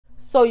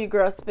So your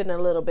girl spending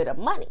a little bit of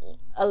money,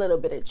 a little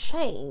bit of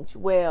change.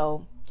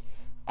 Well,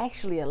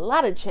 actually a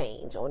lot of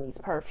change on these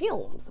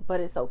perfumes, but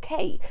it's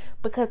okay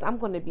because I'm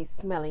going to be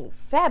smelling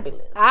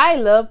fabulous. I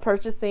love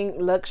purchasing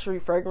luxury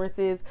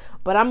fragrances,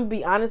 but I'm gonna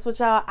be honest with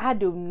y'all, I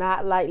do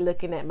not like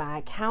looking at my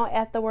account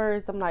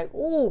afterwards. I'm like,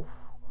 ooh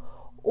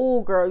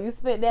girl, you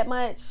spent that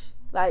much?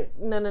 Like,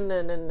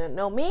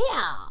 no,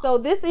 meow. So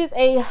this is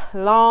a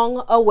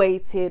long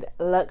awaited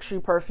luxury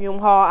perfume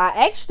haul.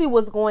 I actually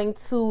was going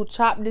to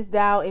chop this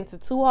down into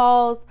 2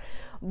 hauls,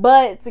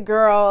 but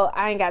girl,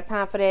 I ain't got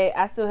time for that.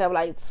 I still have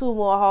like 2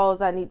 more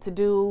hauls I need to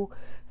do.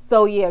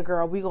 So yeah,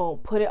 girl, we gonna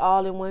put it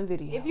all in one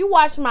video. If you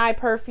watch my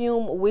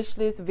perfume wish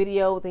list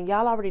videos, and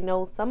y'all already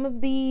know some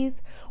of these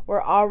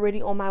were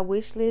already on my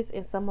wish list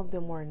and some of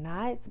them were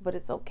not, but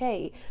it's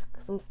okay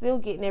because I'm still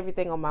getting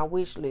everything on my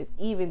wish list,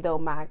 even though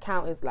my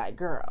account is like,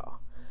 girl,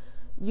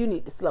 you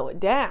need to slow it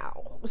down.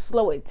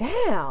 Slow it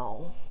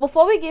down.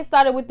 Before we get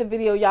started with the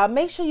video, y'all,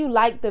 make sure you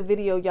like the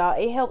video, y'all.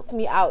 It helps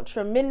me out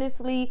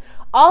tremendously.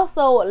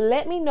 Also,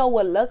 let me know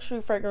what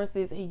luxury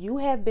fragrances you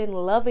have been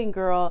loving,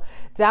 girl,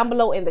 down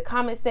below in the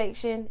comment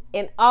section.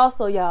 And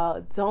also,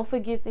 y'all, don't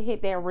forget to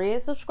hit that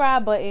red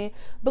subscribe button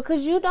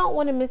because you don't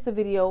want to miss a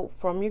video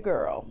from your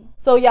girl.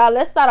 So, y'all,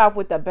 let's start off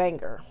with a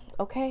banger,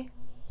 okay?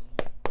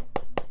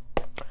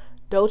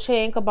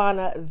 Dolce &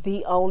 Gabbana,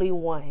 The Only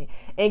One.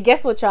 And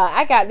guess what, y'all?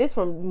 I got this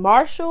from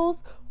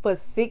Marshall's for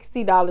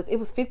 $60. It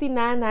was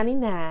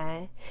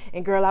 $59.99.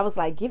 And girl, I was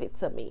like, give it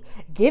to me.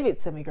 Give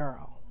it to me,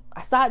 girl.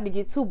 I started to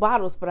get 2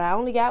 bottles, but I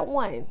only got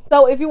 1.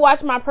 So if you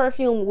watch my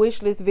perfume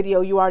wish list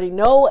video, you already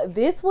know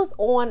this was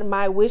on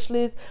my wish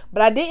list,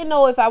 but I didn't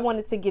know if I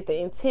wanted to get the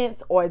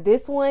Intense or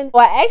this one. So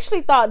I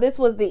actually thought this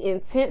was the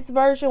Intense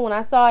version when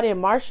I saw it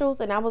in Marshall's,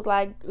 and I was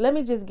like, let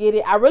me just get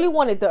it. I really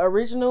wanted the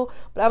original,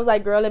 but I was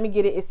like, girl, let me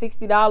get it. It's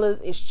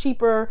 $60. It's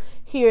cheaper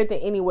here than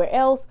anywhere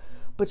else.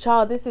 But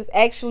y'all, this is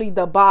actually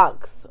the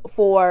box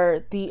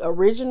for the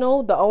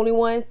original, the only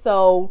one.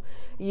 So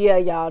yeah,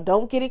 y'all,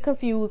 don't get it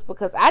confused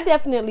because I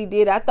definitely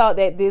did. I thought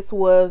that this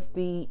was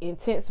the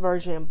Intense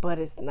version, but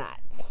it's not.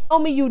 Tell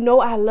me, you know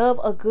I love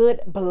a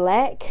good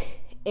black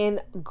and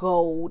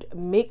gold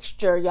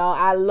mixture, y'all.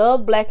 I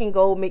love black and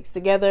gold mixed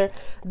together.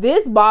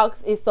 This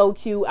box is so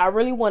cute. I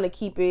really want to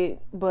keep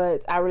it,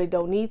 but I really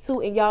don't need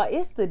to. And y'all,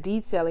 it's the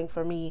detailing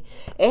for me.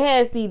 It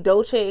has the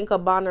Dolce &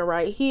 Gabbana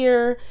right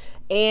here.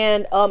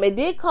 And it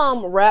did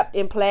come wrapped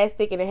in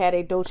plastic, and it had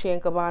a Dolce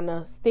 &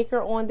 Gabbana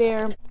sticker on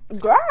there.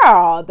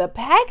 Girl, the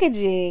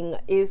packaging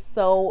is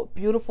so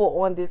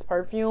beautiful on this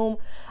perfume.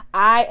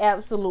 I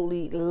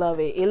absolutely love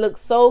it. It looks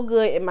so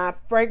good in my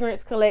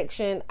fragrance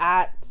collection.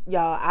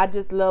 Y'all, I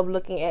just love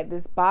looking at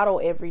this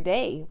bottle every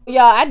day.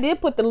 Y'all, I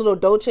did put the little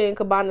Dolce &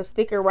 Gabbana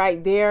sticker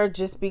right there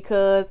just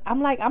because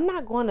I'm like, I'm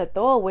not going to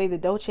throw away the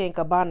Dolce &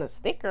 Gabbana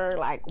sticker.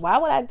 Like, why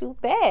would I do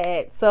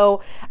that?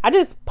 So I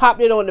just popped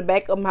it on the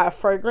back of my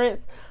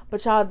fragrance.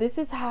 But y'all, this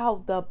is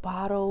how the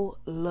bottle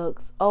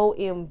looks.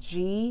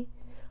 OMG.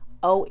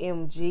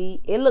 OMG,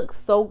 it looks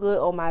so good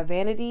on my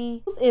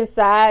vanity. What's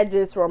inside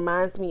just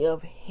reminds me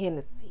of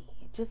Hennessy.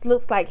 It just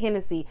looks like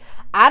Hennessy.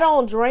 I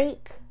don't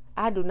drink.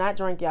 I do not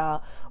drink,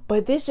 y'all,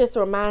 but this just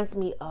reminds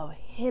me of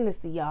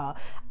Hennessy, y'all.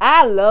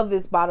 I love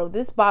this bottle.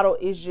 This bottle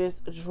is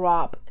just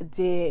drop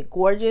dead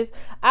gorgeous.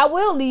 I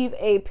will leave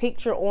a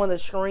picture on the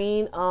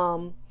screen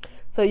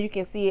so you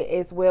can see it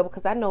as well,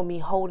 because I know me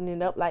holding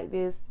it up like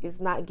this is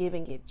not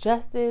giving it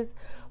justice.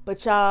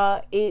 But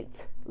y'all,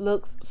 it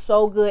looks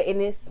so good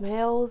and it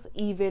smells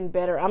even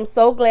better. I'm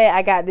so glad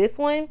I got this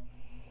one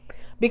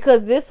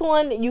because this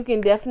one, you can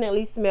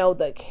definitely smell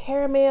the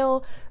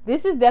caramel.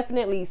 This is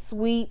definitely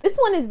sweet. This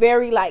one is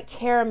very like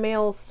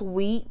caramel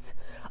sweet.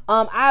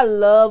 I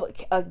love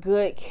a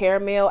good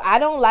caramel. I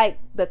don't like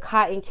the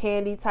cotton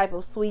candy type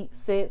of sweet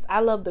scents.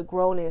 I love the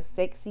grown and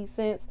sexy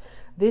scents.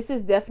 This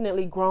is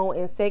definitely grown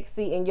and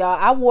sexy. And y'all,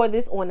 I wore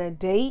this on a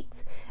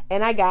date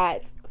and I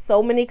got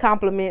so many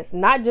compliments,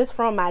 not just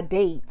from my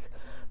date,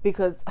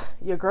 because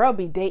your girl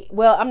be dating.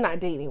 Well, I'm not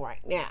dating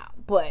right now,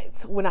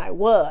 but when I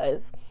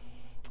was,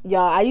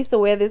 y'all, I used to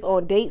wear this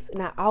on dates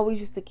and I always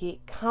used to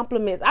get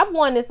compliments. I've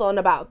worn this on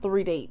about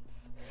 3 dates.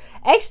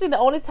 Actually, the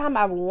only time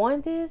I've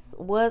worn this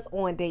was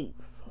on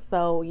dates.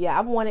 So yeah,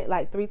 I've worn it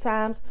like 3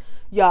 times.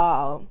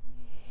 Y'all,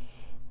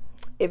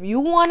 if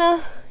you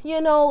wanna, you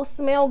know,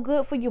 smell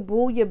good for your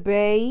boo, your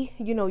bae,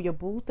 you know, your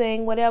boo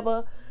thing,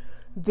 whatever,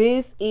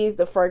 this is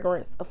the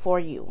fragrance for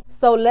you.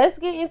 So let's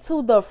get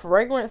into the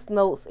fragrance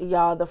notes,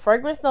 y'all. The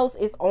fragrance notes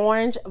is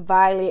orange,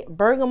 violet,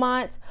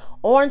 bergamot,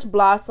 orange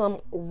blossom,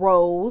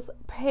 rose,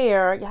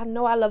 pear. Y'all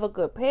know I love a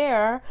good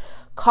pear.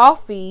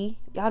 Coffee.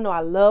 Y'all know I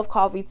love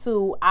coffee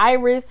too.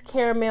 Iris,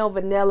 caramel,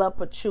 vanilla,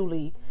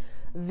 patchouli.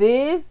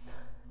 This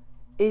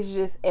is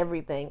just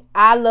everything.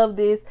 I love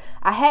this.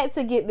 I had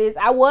to get this.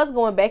 I was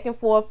going back and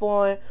forth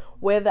on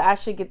whether I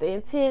should get the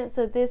Intense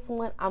or this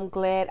one. I'm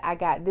glad I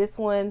got this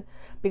one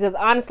because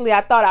honestly,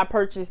 I thought I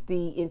purchased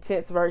the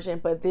Intense version,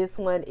 but this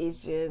one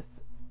is just,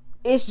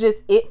 it's just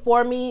it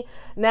for me.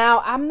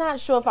 Now, I'm not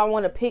sure if I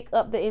want to pick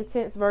up the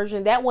Intense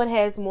version. That one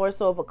has more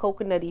so of a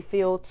coconutty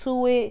feel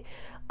to it.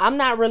 I'm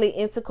not really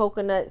into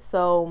coconut,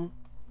 so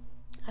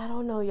I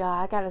don't know, y'all.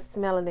 I gotta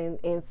smell it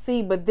and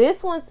see. But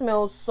this one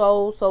smells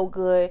so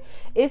good.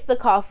 It's the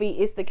coffee,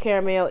 it's the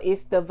caramel,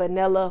 it's the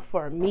vanilla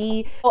for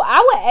me. So I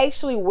would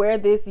actually wear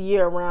this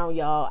year round,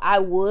 y'all. I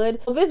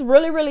would. If it's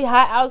really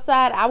hot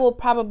outside, I will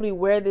probably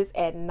wear this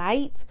at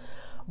night.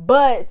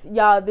 But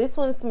y'all, this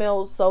one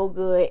smells so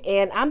good.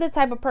 And I'm the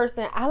type of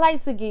person, I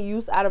like to get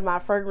use out of my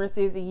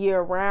fragrances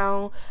year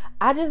round.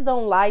 I just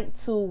don't like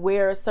to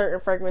wear certain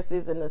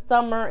fragrances in the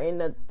summer, in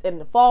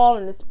the fall,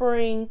 in the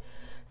spring.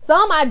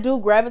 Some I do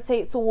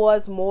gravitate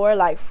towards more,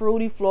 like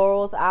fruity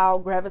florals I'll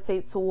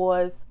gravitate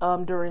towards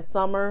during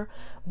summer.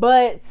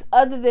 But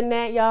other than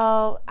that,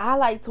 y'all, I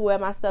like to wear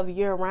my stuff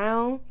year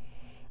round.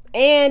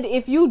 And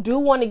if you do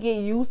want to get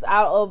use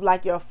out of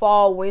like your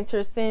fall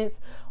winter scents,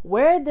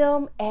 wear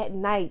them at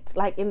night.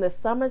 Like in the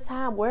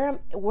summertime, wear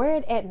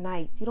it at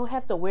night. You don't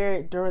have to wear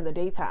it during the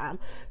daytime.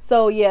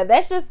 So yeah,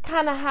 that's just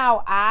kind of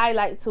how I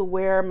like to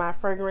wear my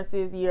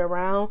fragrances year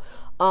round.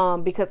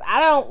 Because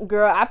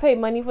I pay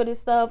money for this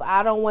stuff.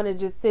 I don't want to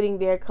just sitting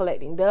there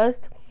collecting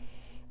dust.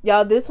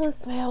 Y'all, this one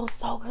smells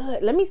so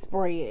good. Let me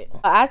spray it.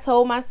 I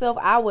told myself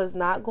I was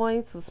not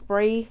going to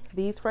spray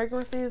these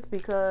fragrances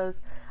because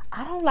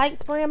I don't like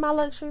spraying my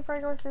luxury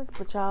fragrances.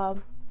 But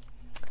y'all,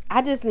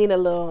 I just need a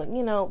little,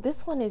 you know,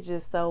 this one is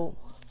just so,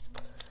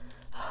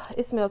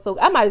 it smells so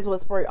good. I might as well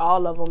spray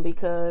all of them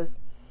because,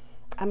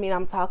 I mean,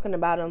 I'm talking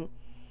about them.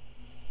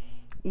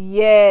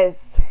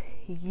 Yes.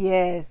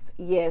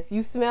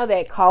 You smell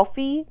that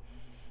coffee,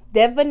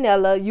 that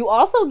vanilla. You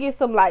also get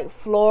some like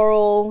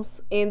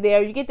florals in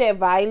there. You get that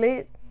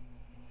violet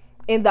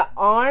and the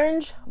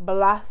orange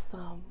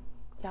blossom.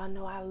 Y'all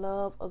know I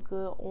love a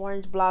good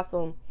orange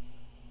blossom.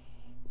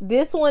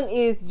 This one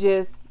is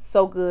just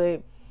so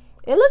good.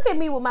 And look at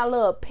me with my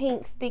little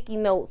pink sticky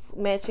notes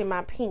matching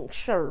my pink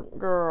shirt,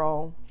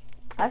 girl.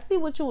 I see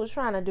what you was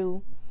trying to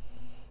do.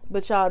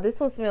 But y'all,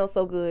 this one smells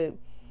so good.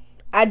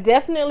 I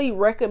definitely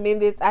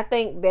recommend this. I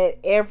think that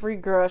every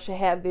girl should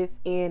have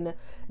this in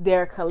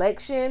their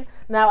collection.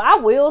 Now,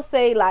 I will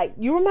say, like,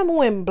 you remember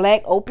when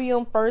Black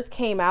Opium first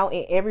came out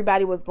and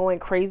everybody was going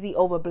crazy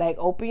over Black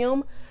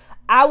Opium?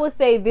 I would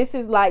say this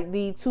is like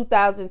the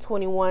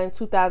 2021,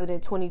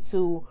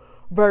 2022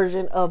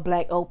 version of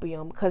Black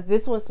Opium because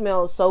this one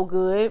smells so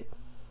good.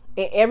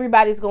 And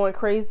everybody's going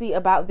crazy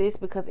about this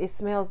because it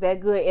smells that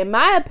good. In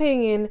my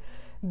opinion,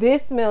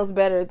 this smells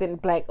better than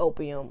Black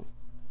Opium.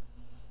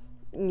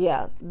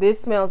 Yeah, this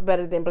smells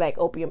better than Black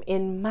Opium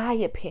in my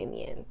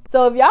opinion.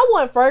 So if y'all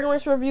want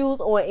fragrance reviews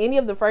on any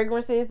of the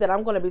fragrances that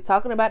I'm going to be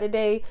talking about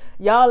today,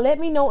 y'all let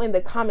me know in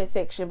the comment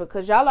section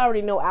because y'all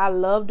already know I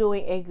love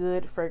doing a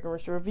good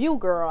fragrance review,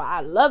 girl.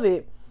 I love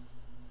it.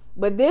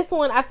 But this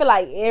one, I feel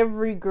like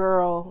every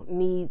girl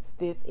needs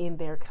this in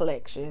their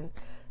collection,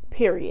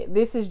 period.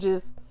 This is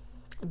just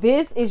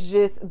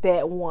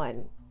that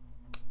one.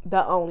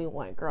 The only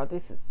one, girl.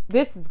 This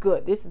is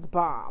good. This is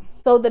bomb.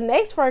 So the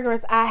next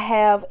fragrance I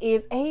have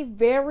is a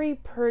very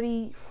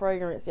pretty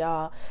fragrance,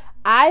 y'all.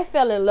 I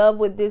fell in love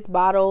with this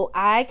bottle.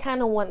 I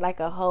kind of want like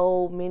a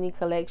whole mini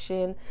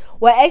collection.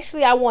 Well,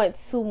 actually, I want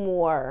two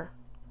more.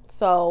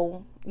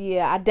 So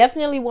yeah, I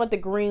definitely want the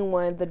green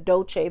one, the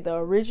Dolce, the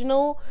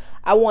original.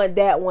 I want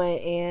that one,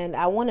 and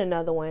I want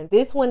another one.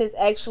 This one is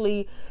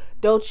actually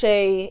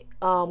Dolce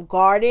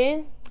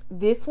Garden.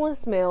 This one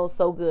smells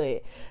so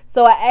good.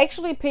 So I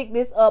actually picked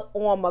this up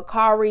on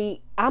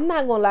Mercari. I'm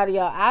not gonna lie to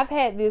y'all, I've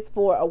had this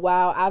for a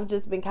while. I've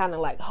just been kind of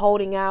like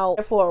holding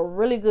out for a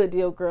really good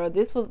deal, girl.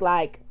 This was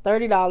like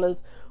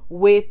 $30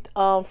 with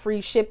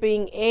free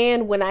shipping,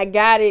 and when I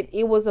got it,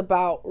 it was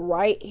about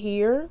right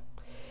here.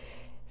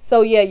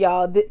 So yeah,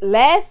 y'all,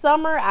 last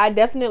summer I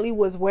definitely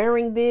was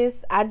wearing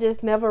this. I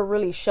just never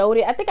really showed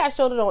it. I think I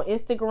showed it on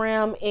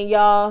Instagram, and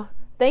y'all,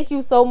 thank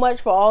you so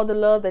much for all the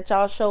love that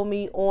y'all show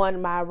me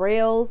on my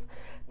rails.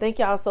 Thank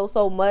y'all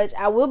so much.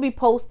 I will be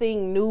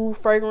posting new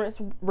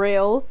fragrance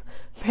rails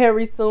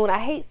very soon. I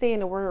hate saying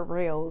the word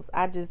rails.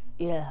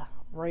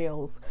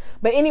 Rails.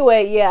 But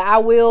anyway, yeah, I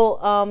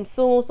will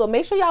soon. So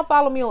make sure y'all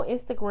follow me on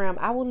Instagram.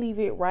 I will leave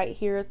it right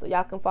here so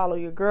y'all can follow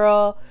your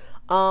girl.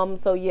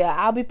 So yeah,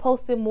 I'll be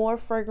posting more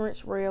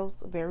fragrance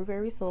rails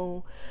very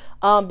soon.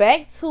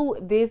 Back to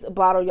this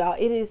bottle, y'all.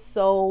 It is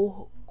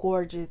so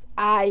gorgeous.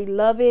 I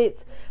love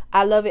it.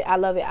 I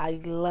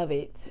love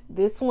it.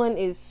 This one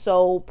is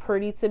so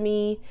pretty to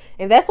me,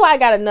 and that's why I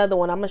got another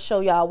one. I'm gonna show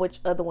y'all which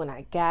other one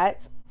I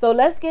got. So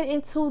let's get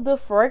into the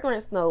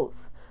fragrance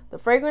notes. The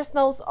fragrance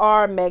notes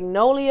are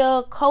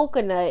magnolia,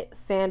 coconut,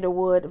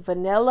 sandalwood,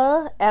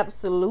 vanilla,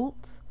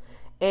 absolute,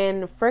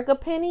 and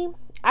frangipani.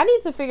 I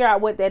need to figure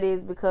out what that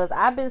is because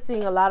I've been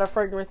seeing a lot of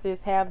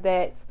fragrances have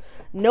that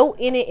note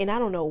in it, and I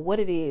don't know what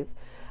it is.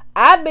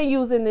 I've been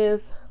using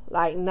this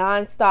like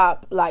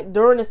non-stop. Like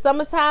during the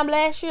summertime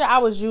last year, I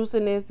was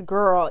using this,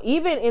 girl,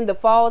 even in the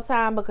fall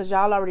time, because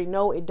y'all already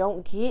know it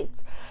don't get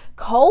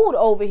cold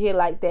over here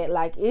like that.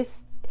 Like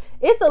it's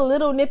a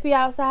little nippy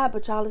outside,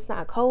 but y'all, it's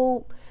not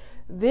cold.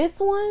 This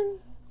one,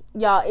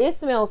 y'all, it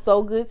smells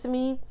so good to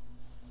me.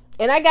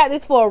 And I got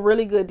this for a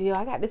really good deal.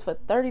 I got this for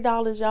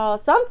 $30, y'all.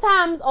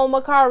 Sometimes on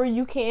Mercari,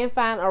 you can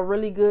find a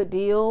really good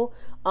deal.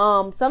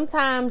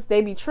 Sometimes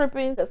they be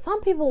tripping.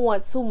 Some people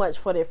want too much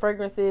for their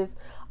fragrances.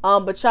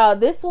 But y'all,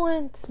 this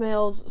one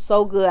smells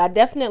so good. I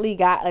definitely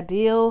got a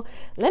deal.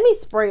 Let me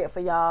spray it for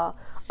y'all.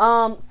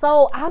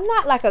 So I'm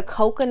not like a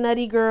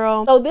coconutty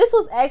girl. So this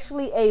was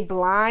actually a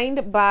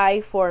blind buy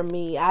for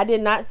me. I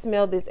did not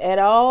smell this at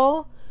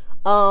all.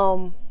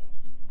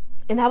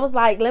 And I was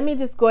like, let me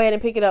just go ahead and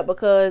pick it up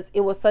because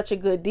it was such a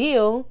good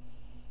deal.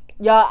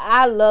 Y'all,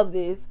 I love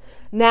this.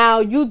 Now,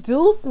 you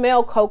do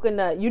smell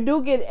coconut. You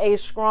do get a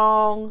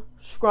strong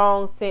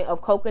scent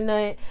of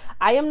coconut.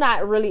 I am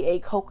not really a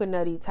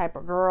coconutty type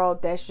of girl.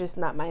 That's just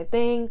not my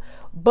thing.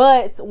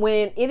 But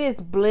when it is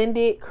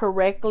blended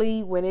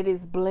correctly, when it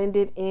is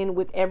blended in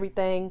with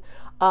everything,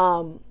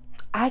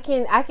 I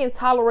can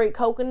tolerate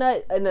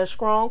coconut and a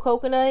strong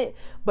coconut,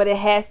 but it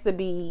has to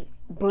be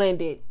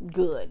blended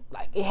good.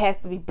 Like, it has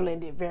to be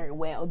blended very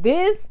well.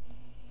 This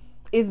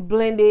is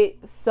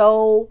blended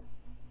so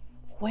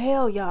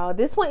well, y'all.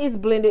 This one is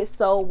blended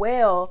so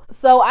well.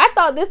 So I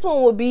thought this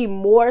one would be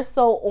more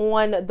so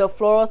on the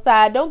floral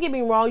side. Don't get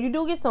me wrong, you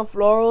do get some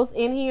florals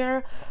in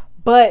here,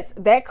 but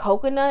that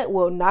coconut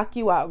will knock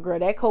you out, girl.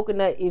 That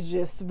coconut is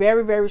just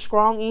very, very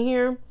strong in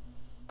here.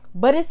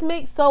 But it's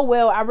mixed so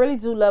well. I really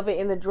do love it.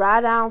 And the dry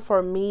down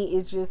for me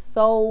is just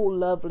so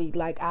lovely.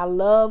 Like, I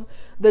love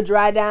the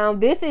dry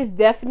down. This is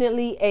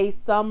definitely a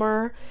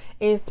summer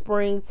and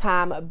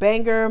springtime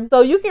banger.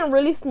 So you can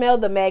really smell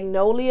the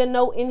magnolia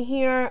note in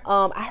here.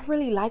 I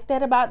really like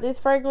that about this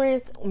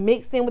fragrance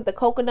mixed in with the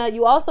coconut.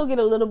 You also get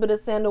a little bit of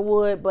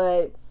sandalwood,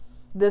 but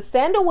the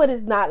sandalwood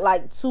is not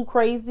like too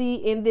crazy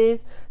in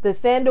this. The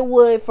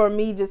sandalwood for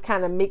me just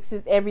kind of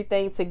mixes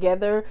everything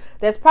together.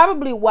 That's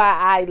probably why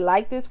I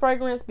like this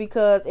fragrance,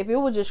 because if it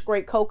was just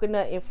straight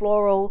coconut and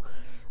floral,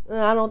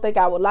 I don't think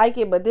I would like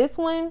it. But this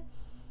one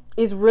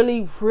is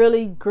really,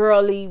 really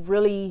girly,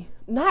 really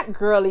not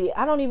girly.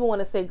 I don't even want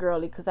to say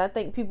girly because I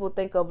think people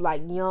think of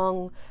like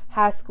young,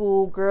 high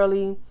school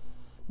girly.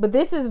 But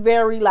this is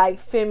very like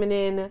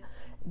feminine,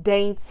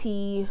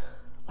 dainty.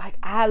 Like,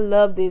 I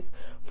love this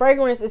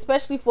fragrance,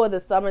 especially for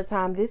the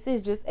summertime. This is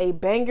just a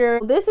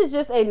banger. This is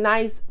just a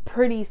nice,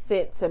 pretty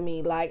scent to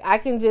me. Like, I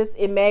can just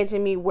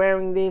imagine me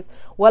wearing this.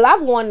 Well,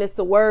 I've worn this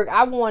to work.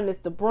 I've worn this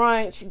to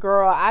brunch.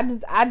 Girl, I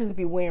just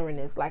be wearing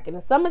this. Like, in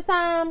the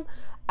summertime,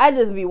 I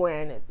just be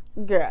wearing this.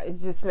 Girl,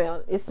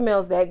 it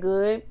smells that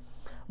good.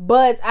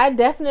 But I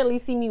definitely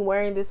see me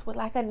wearing this with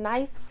like a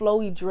nice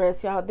flowy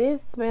dress, y'all. This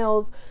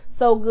smells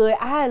so good.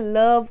 I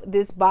love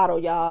this bottle,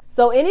 y'all.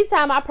 So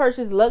anytime I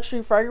purchase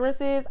luxury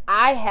fragrances,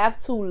 I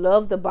have to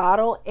love the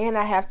bottle and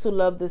I have to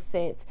love the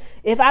scent.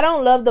 If I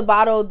don't love the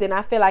bottle, then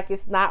I feel like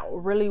it's not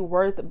really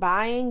worth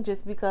buying,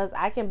 just because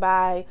I can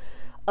buy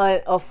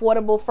an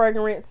affordable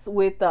fragrance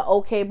with the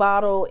okay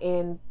bottle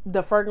and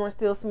the fragrance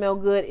still smell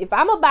good. If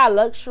I'm gonna buy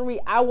luxury,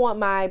 I want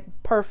my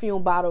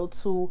perfume bottle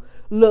to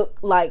look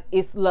like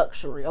it's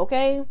luxury,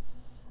 okay?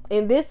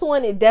 And this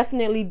one, it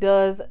definitely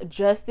does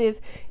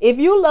justice. If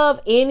you love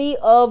any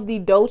of the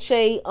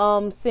Dolce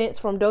scents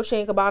from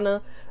Dolce &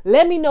 Gabbana,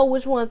 let me know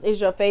which ones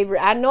is your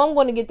favorite. I know I'm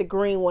going to get the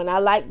green one. I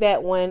like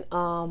that one.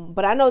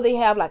 But I know they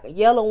have like a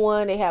yellow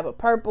one. They have a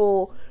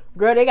purple.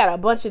 Girl, they got a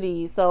bunch of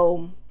these.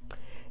 So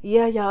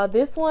yeah, y'all,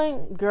 this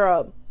one,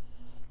 girl,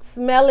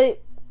 smell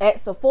it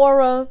at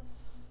Sephora.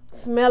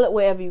 Smell it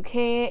wherever you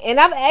can. And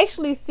I've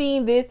actually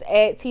seen this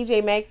at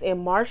TJ Maxx and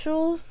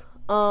Marshall's.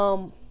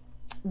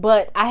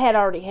 But I had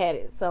already had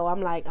it, so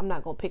I'm like, I'm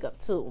not gonna pick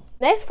up two.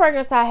 Next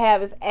fragrance I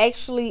have is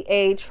actually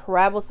a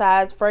travel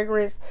size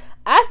fragrance.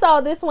 I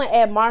saw this one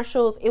at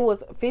Marshall's. It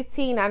was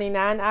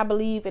 $15.99, I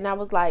believe, and I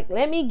was like,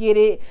 let me get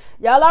it.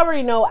 Y'all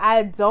already know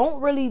I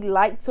don't really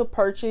like to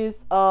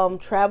purchase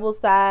travel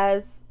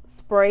size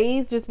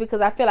sprays, just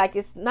because I feel like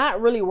it's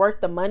not really worth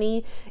the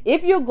money.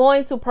 If you're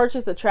going to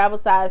purchase a travel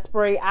size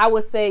spray, I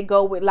would say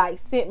go with like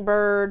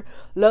Scentbird,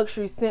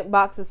 Luxury Scent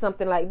Box, or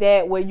something like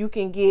that, where you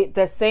can get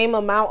the same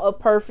amount of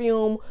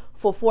perfume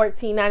for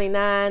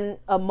 $14.99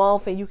 a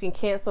month and you can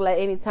cancel at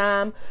any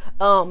time.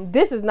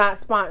 This is not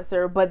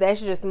sponsored, but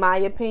that's just my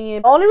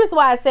opinion. The only reason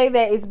why I say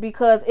that is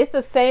because it's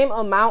the same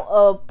amount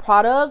of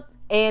product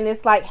and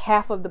it's like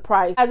half of the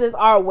price. Sizes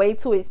are way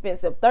too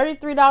expensive.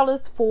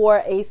 $33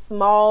 for a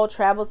small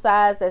travel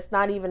size that's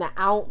not even an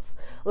ounce.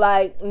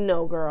 Like,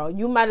 no, girl.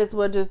 You might as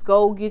well just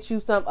go get you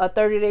a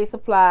 30-day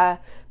supply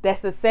that's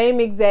the same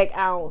exact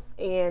ounce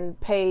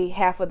and pay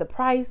half of the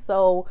price.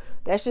 So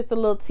that's just a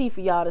little tea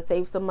for y'all to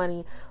save some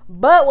money.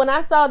 But when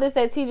I saw this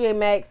at TJ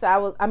Maxx,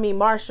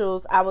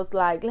 Marshall's, I was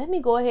like, let me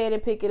go ahead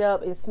and pick it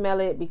up and smell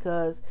it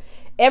because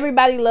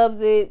everybody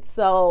loves it.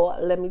 So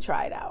let me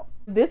try it out.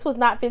 This was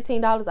not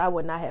 $15, I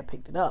would not have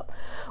picked it up.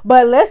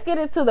 But let's get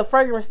into the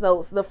fragrance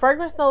notes. The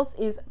fragrance notes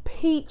is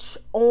peach,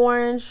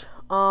 orange,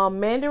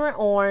 mandarin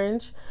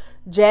orange,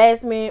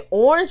 jasmine,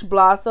 orange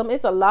blossom.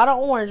 It's a lot of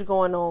orange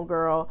going on,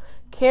 girl.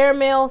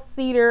 Caramel,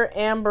 cedar,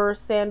 amber,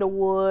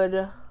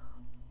 sandalwood.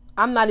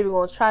 I'm not even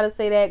going to try to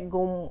say that.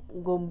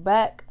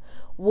 Gumbac,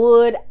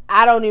 wood.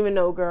 I don't even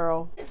know,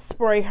 girl. Let's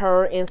spray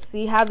her and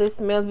see how this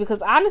smells,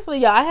 because honestly,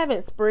 y'all, I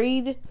haven't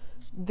sprayed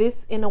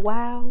this in a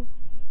while.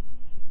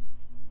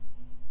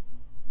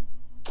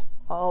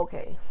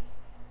 Okay,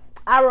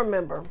 I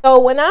remember. So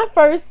when I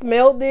first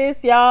smelled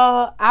this,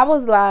 y'all, I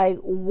was like,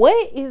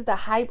 what is the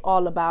hype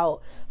all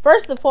about?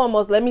 First and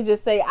foremost, let me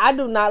just say, I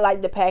do not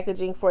like the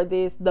packaging for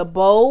this. The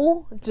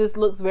bowl just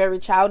looks very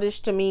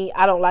childish to me.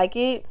 I don't like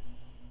it.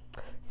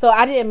 So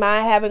I didn't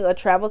mind having a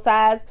travel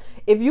size.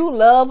 If you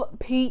love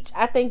peach,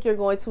 I think you're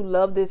going to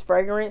love this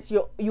fragrance.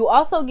 You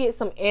also get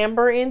some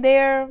amber in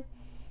there.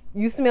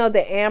 You smell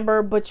the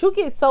amber, but you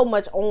get so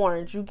much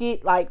orange. You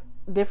get like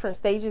different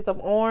stages of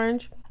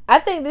orange. I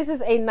think this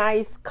is a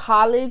nice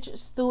college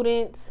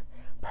student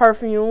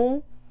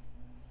perfume.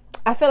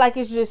 I feel like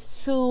it's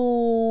just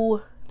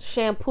too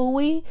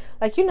shampoo-y.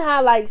 Like, you know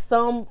how like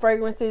some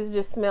fragrances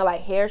just smell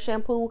like hair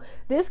shampoo?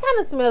 This kind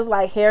of smells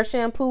like hair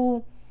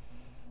shampoo,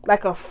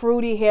 like a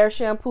fruity hair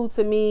shampoo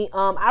to me.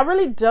 I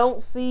really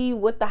don't see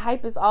what the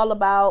hype is all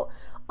about.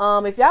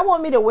 If y'all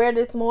want me to wear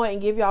this more and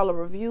give y'all a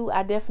review,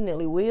 I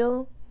definitely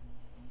will.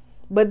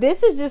 But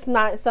this is just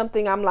not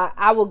something I'm like,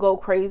 I will go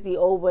crazy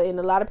over. And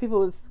a lot of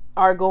people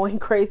are going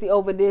crazy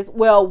over this.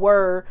 Well,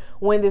 were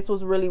when this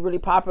was really, really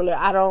popular.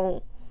 I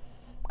don't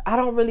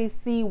really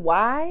see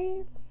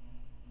why.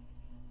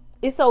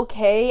 It's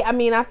okay. I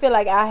mean, I feel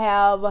like I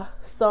have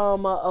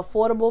some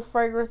affordable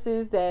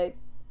fragrances that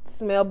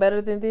smell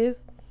better than this.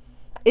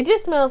 It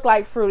just smells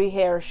like fruity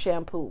hair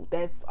shampoo.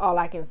 That's all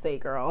I can say,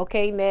 girl.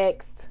 Okay,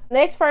 next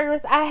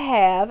fragrance I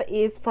have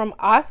is from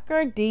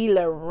Oscar de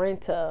la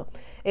Renta,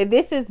 and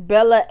this is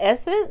Bella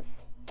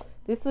Essence.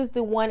 This is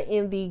the one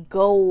in the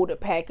gold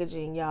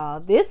packaging,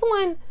 y'all. This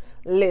one,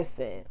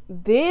 listen,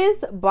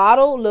 this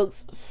bottle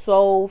looks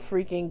so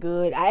freaking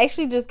good. I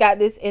actually just got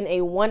this in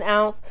a 1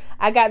 ounce.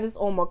 I got this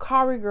on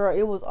Mercari, girl.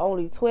 It was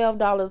only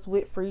 $12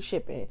 with free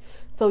shipping.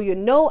 So you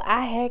know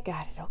I had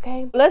got it,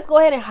 okay? Let's go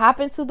ahead and hop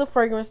into the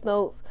fragrance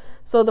notes.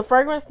 So the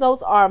fragrance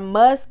notes are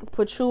musk,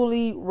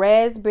 patchouli,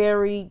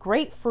 raspberry,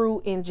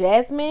 grapefruit, and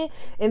jasmine.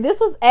 And this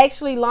was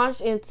actually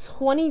launched in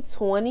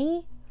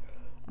 2020.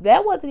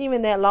 That wasn't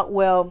even that long.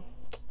 Well,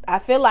 I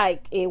feel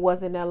like it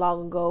wasn't that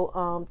long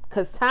ago,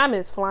 because time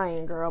is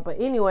flying, girl. But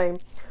anyway,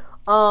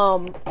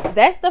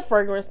 that's the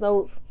fragrance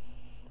notes.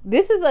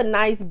 This is a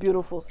nice,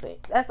 beautiful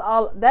scent. That's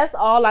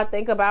all I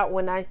think about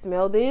when I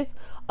smell this.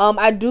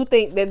 I do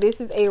think that this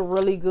is a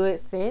really good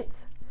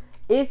scent.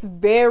 It's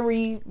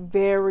very,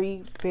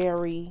 very,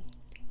 very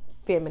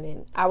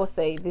feminine. I would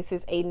say this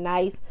is a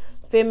nice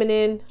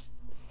feminine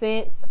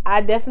scent.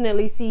 I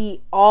definitely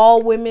see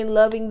all women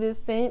loving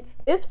this scent.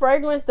 This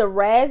fragrance, the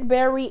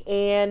raspberry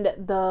and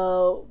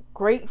the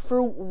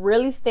grapefruit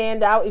really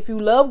stand out. If you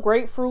love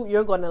grapefruit,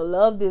 you're gonna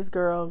love this,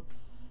 girl.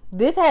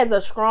 This has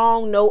a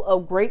strong note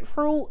of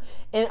grapefruit,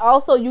 and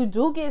also you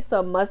do get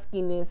some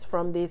muskiness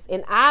from this,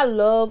 and I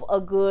love a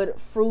good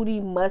fruity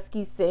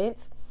musky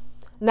scent.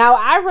 Now,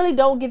 I really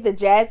don't get the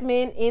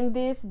jasmine in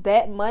this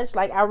that much.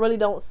 Like, I really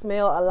don't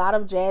smell a lot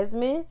of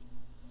jasmine.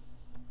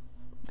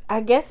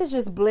 I guess it's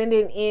just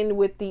blending in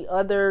with the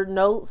other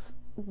notes,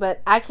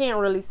 but I can't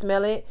really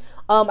smell it.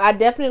 I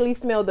definitely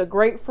smell the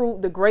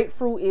grapefruit. The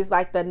grapefruit is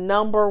like the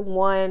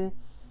 #1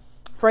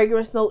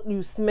 fragrance note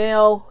you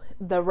smell.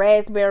 The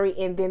raspberry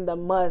and then the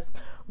musk.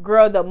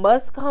 Girl, the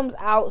musk comes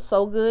out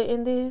so good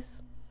in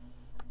this.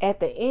 At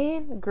the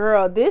end,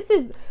 girl, this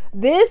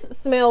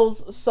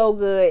smells so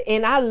good,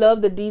 and I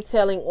love the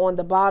detailing on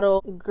the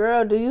bottle.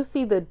 Girl, do you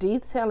see the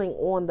detailing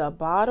on the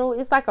bottle?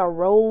 It's like a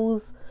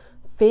rose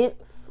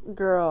fence,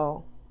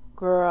 girl.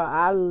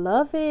 I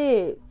love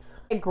it.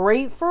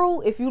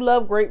 Grapefruit, if you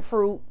love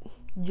grapefruit,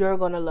 you're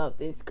gonna love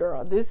this,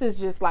 girl. This is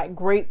just like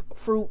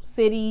grapefruit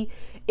city.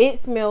 It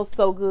smells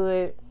so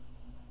good.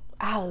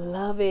 I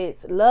love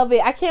it. Love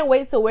it. I can't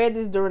wait to wear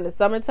this during the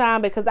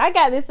summertime, because I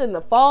got this in the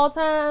fall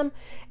time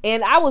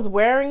and I was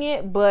wearing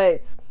it,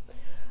 but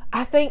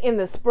I think in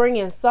the spring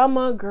and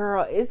summer,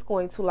 girl, it's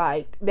going to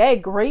like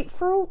that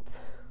grapefruit.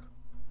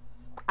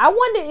 I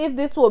wonder if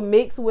this will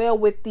mix well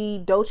with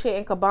the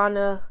Dolce &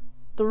 Gabbana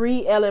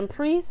 3 Ellen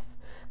Priest,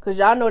 because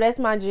y'all know that's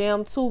my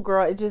jam too,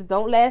 girl. It just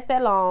don't last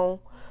that long,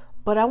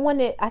 but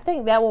I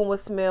think that one would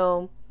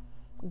smell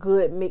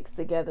good mixed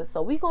together.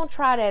 So we gonna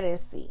try that and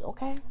see,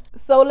 okay?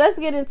 So let's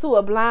get into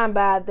a blind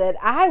buy that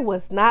I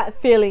was not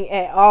feeling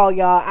at all,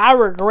 y'all. I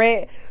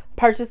regret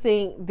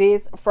purchasing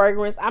this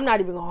fragrance. I'm not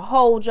even gonna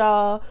hold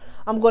y'all.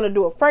 I'm gonna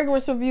do a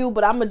fragrance review,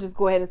 but I'm gonna just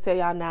go ahead and tell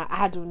y'all now,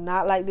 I do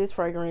not like this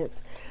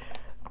fragrance.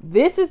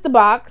 This is the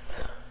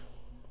box.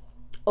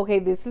 Okay,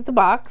 this is the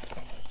box.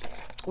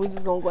 We're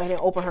just gonna go ahead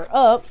and open her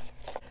up.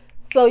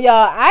 So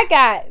y'all, I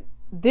got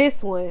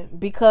this one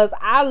because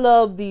I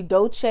love the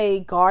Dolce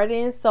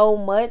Garden so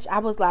much. I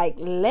was like,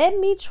 let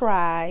me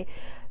try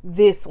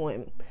this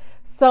one.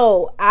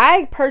 So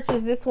I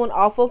purchased this one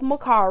off of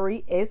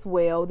Mercari as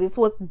well. This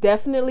was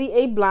definitely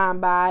a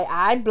blind buy.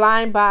 I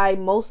blind buy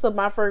most of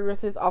my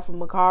fragrances off of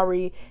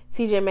Mercari,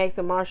 TJ Maxx,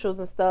 and Marshalls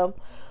and stuff.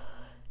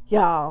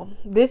 Y'all,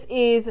 this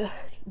is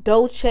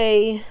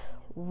Dolce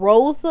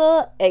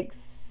Rosa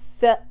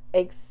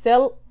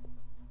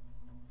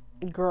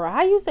Girl,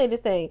 how you say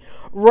this thing?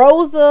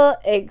 Rosa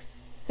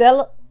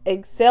Excelsa.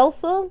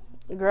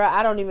 Girl,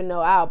 I don't even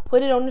know. I'll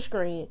put it on the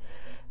screen.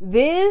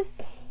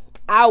 This,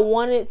 I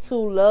wanted to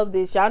love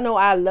this. Y'all know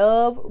I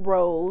love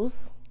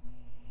rose.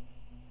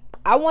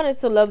 I wanted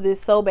to love this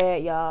so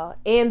bad, y'all.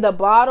 And the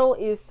bottle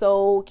is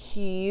so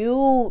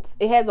cute.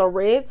 It has a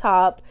red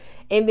top.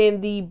 And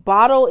then the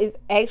bottle is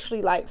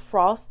actually like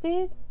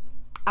frosted.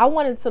 I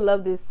wanted to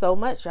love this so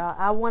much, y'all.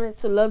 I wanted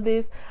to love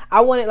this. I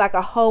wanted like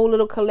a whole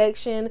little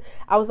collection.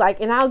 I was like,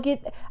 and I'll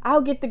get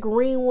the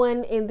green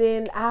one. And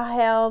then I'll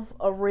have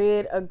a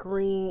red, a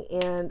green,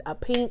 and a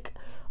pink.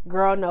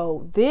 Girl,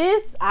 no.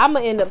 This, I'm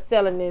going to end up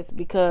selling this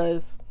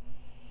because,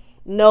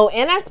 no.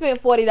 And I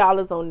spent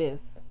 $40 on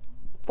this.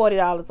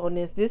 $40 on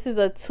this. This is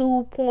a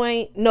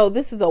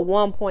this is a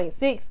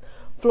 1.6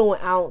 fluid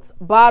ounce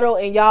bottle.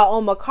 And y'all,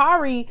 on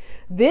Mercari,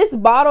 this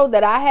bottle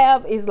that I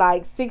have is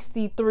like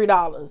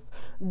 $63.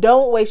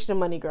 Don't waste your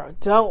money, girl.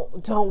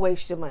 Don't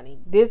waste your money.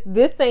 This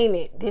ain't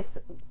it.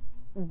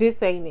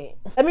 This ain't it.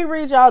 Let me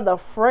read y'all the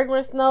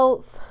fragrance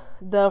notes.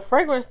 The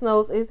fragrance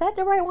notes, is that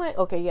the right one?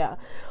 Okay, yeah.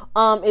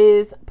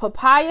 Is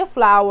papaya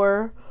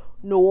flower,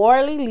 New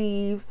Orleans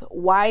leaves,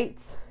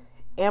 white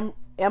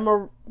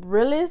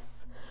amaryllis,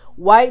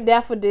 white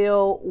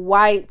daffodil,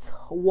 white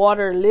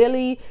water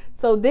lily.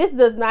 So this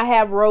does not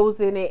have rose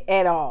in it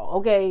at all.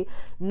 Okay,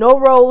 no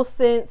rose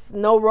scents,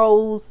 no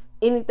rose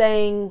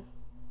anything.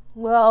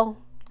 Well,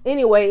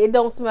 anyway, it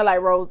don't smell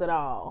like rose at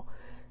all.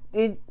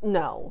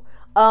 No.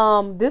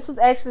 This was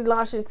actually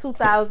launched in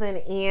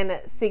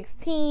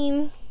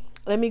 2016.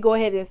 Let me go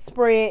ahead and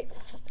spread.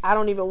 I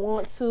don't even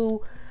want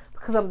to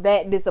because I'm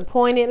that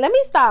disappointed. Let me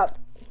stop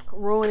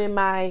ruining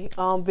my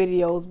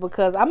videos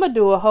because I'm gonna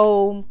do a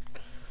whole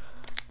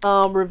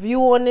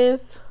review on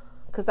this,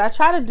 because I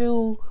try to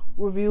do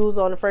reviews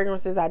on the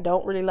fragrances I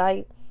don't really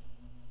like.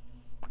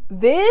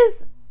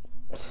 This,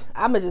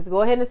 I'm gonna just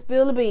go ahead and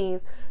spill the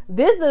beans.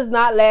 This does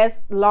not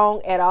last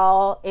long at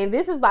all, and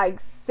this is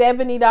like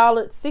 $70,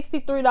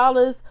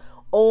 $63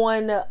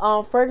 on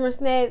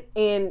FragranceNet.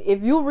 And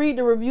if you read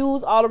the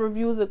reviews, all the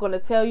reviews are gonna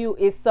tell you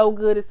it's so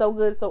good, it's so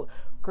good. So,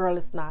 girl,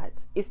 it's not.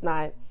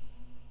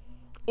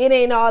 It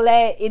ain't all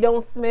that. It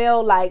don't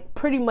smell like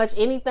pretty much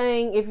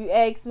anything. If you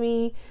ask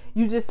me,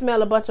 you just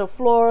smell a bunch of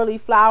florally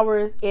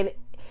flowers. And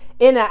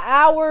in an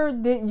hour,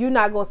 you're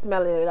not going to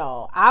smell it at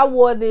all. I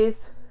wore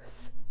this.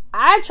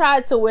 I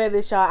tried to wear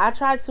this, y'all. I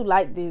tried to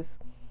like this.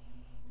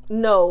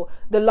 No,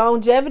 the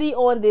longevity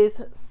on this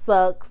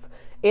sucks.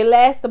 It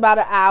lasts about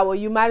an hour.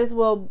 You might as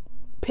well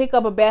pick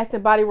up a Bath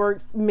and Body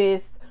Works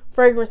mist,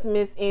 fragrance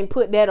mist, and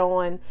put that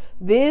on.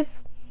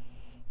 This,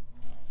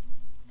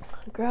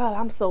 girl,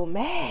 I'm so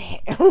mad.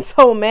 I'm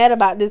so mad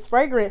about this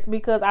fragrance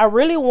because I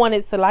really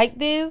wanted to like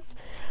this.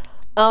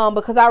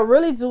 Because I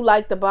really do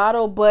like the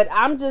bottle, but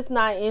I'm just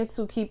not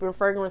into keeping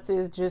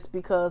fragrances just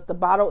because the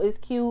bottle is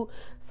cute.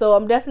 So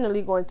I'm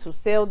definitely going to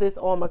sell this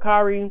on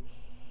Mercari.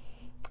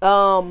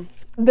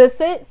 The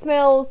scent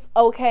smells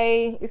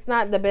okay. It's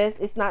not the best.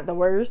 It's not the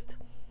worst.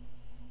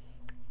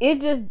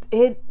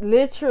 It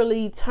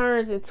literally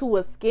turns into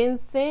a skin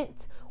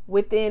scent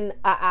within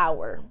an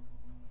hour.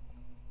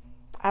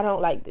 I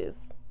don't like this.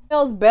 It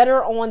smells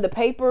better on the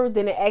paper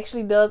than it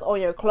actually does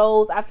on your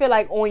clothes. I feel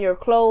like on your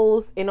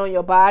clothes and on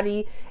your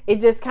body, it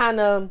just kind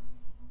of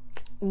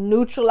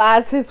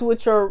neutralizes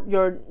with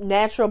your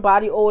natural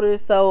body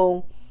odors.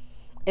 So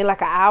in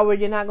like an hour,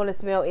 you're not going to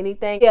smell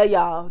anything. Yeah,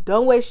 y'all,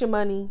 don't waste your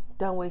money.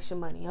 Don't waste your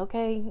money,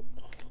 okay?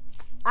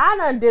 I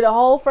done did a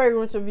whole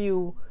fragrance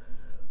review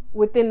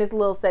within this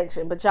little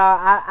section, but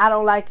y'all, I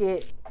don't like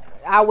it.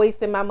 I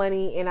wasted my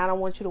money and I don't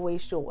want you to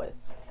waste yours.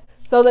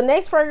 So the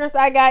next fragrance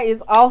I got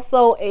is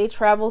also a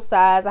travel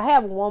size. I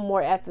have one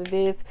more after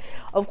this.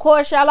 Of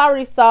course, y'all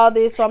already saw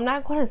this, so I'm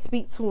not going to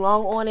speak too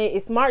long on it.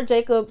 It's Marc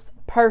Jacobs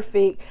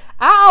Perfect.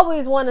 I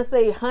always want to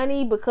say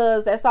honey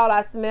because that's all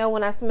I smell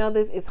when I smell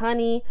this is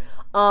honey.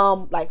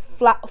 Like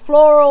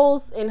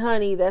florals and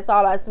honey. That's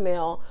all I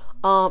smell.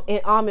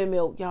 And almond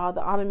milk, y'all.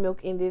 The almond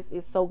milk in this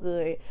is so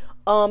good.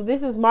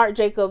 This is Marc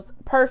Jacobs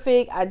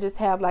Perfect. I just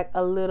have like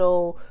a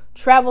little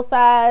travel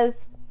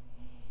size.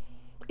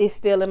 It's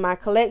still in my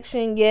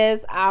collection.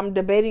 Yes, I'm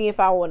debating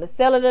if I want to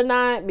sell it or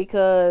not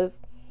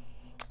because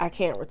I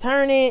can't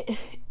return it.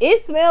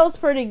 It smells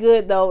pretty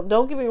good though.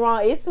 Don't get me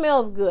wrong. It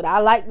smells good. I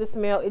like the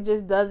smell. It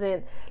just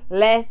doesn't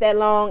last that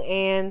long.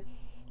 And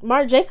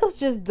Marc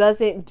Jacobs just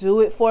doesn't do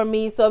it for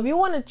me. So if you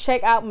want to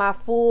check out my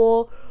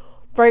full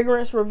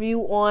fragrance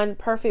review on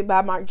Perfect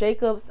by Marc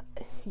Jacobs,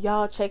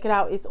 y'all check it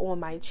out. It's on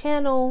my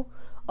channel.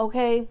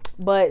 Okay,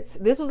 but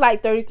this was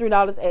like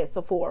 $33 at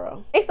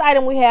Sephora. Next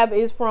item we have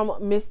is from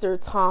Mr.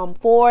 Tom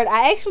Ford.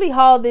 I actually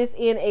hauled this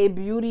in a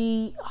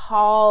beauty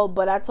haul,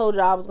 but I told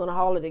you I was going to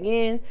haul it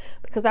again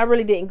because I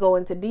really didn't go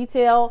into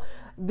detail.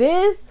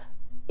 This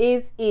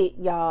is it,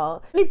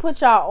 y'all. Let me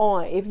put y'all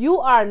on. If you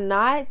are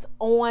not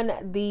on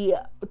the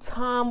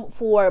Tom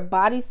Ford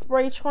body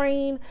spray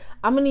train,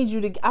 I'm gonna need you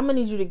to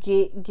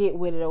get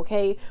with it,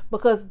 okay?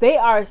 Because they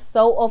are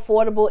so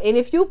affordable, and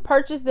if you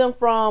purchase them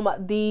from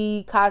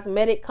the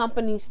cosmetic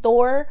company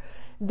store,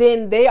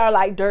 then they are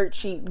like dirt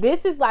cheap.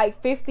 This is like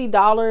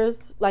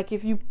 $50. Like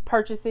if you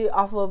purchase it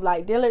off of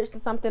like Dillard's or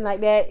something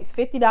like that, it's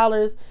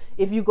 $50.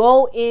 If you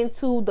go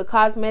into the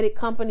cosmetic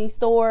company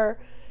store,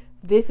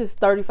 this is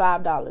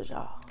 $35,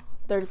 y'all.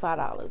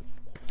 $35.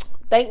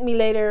 Thank me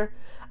later.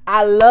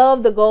 I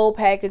love the gold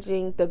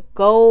packaging. The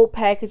gold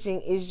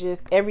packaging is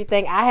just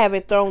everything. I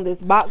haven't thrown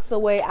this box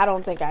away. I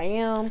don't think I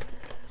am,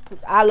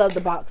 because I love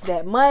the box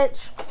that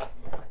much.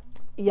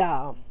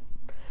 Y'all,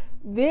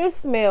 this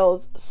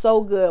smells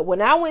so good.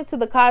 When I went to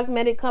the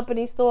cosmetic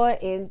company store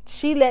and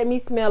she let me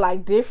smell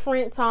like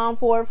different Tom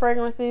Ford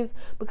fragrances,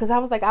 because I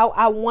was like,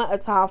 I want a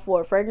Tom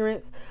Ford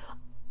fragrance.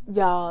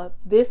 Y'all,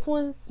 this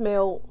one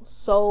smelled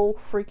so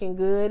freaking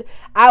good.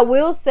 I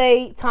will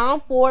say Tom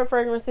Ford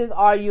fragrances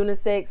are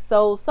unisex,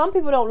 so some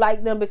people don't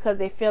like them because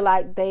they feel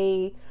like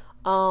they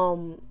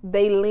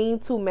lean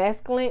too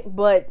masculine.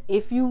 But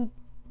if you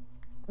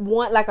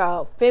want like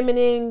a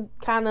feminine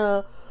kind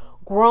of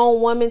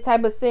grown woman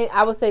type of scent,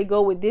 I would say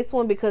go with this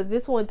one, because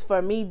this one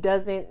for me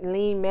doesn't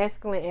lean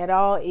masculine at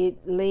all. It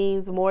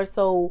leans more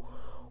so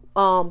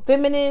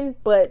feminine,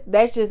 but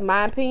that's just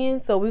my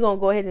opinion. So we're gonna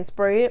go ahead and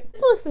spray it.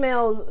 This one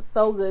smells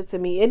so good to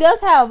me. It does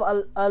have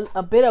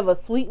a bit of a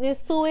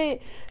sweetness to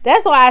it.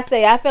 That's why I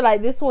say I feel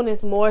like this one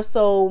is more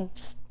so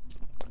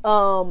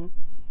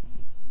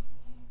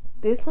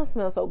this one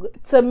smells so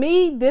good to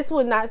me. This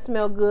would not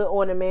smell good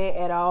on a man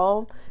at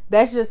all.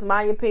 That's just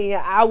my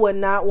opinion. I would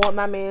not want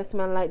my man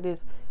smelling like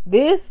this.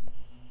 This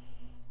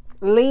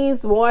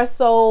leans more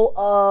so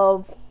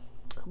of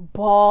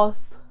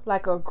boss,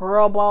 like a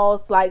girl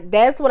boss. Like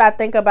that's what I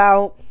think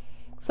about,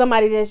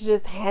 somebody that's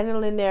just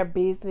handling their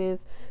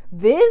business.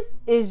 This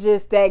is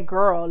just that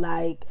girl.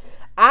 Like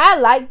I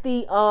like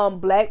the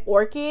Black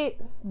Orchid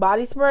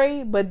body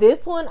spray, but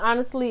this one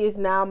honestly is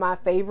now my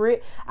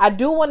favorite. I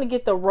do want to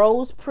get the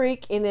Rose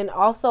Prick, and then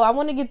also I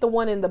want to get the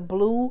one in the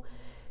blue.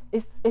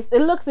 It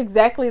looks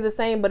exactly the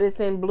same, but it's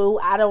in blue.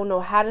 I don't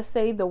know how to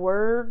say the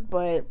word,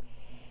 but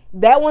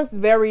that one's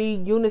very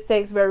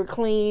unisex, very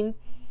clean.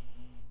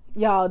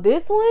 Y'all,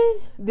 this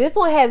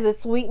one has a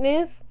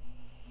sweetness,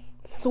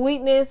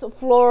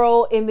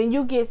 floral, and then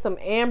you get some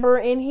amber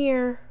in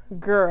here.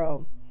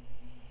 Girl,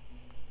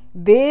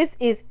 this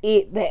is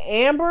it. The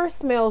amber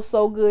smells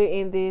so good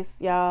in this,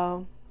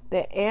 y'all.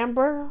 The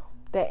amber,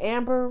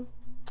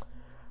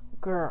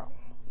 girl,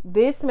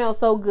 this smells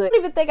so good. I don't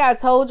even think I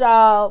told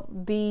y'all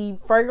the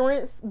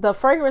fragrance. The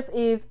fragrance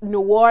is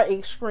Noir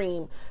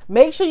Extreme.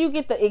 Make sure you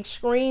get the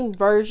Extreme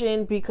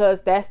version,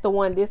 because that's the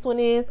one this one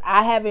is.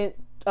 I haven't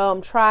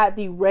tried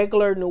the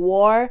regular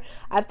Noir.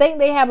 I think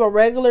they have a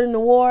regular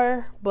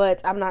Noir, but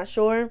I'm not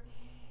sure.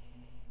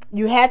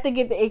 You have to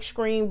get the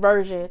Extreme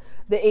version.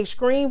 The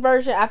Extreme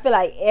version, I feel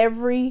like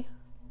every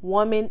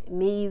woman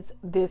needs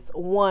this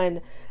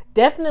one.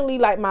 Definitely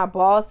like my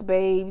boss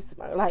babes,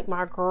 like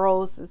my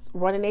girls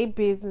running their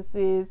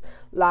businesses,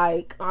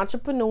 like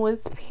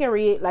entrepreneurs,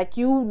 period. Like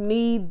you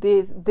need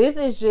this. This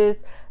is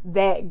just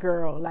that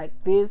girl.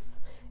 Like this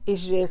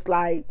is just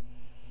like,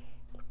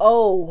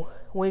 oh,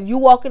 when you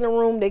walk in the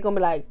room, they're gonna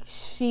be like,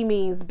 she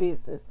means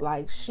business.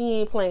 Like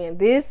she ain't playing.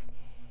 This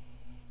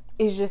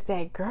is just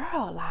that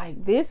girl.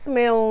 Like this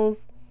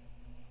smells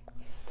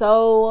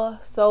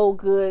so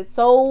good,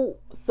 so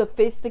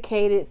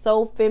sophisticated,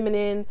 so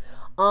feminine.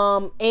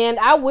 And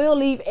I will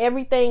leave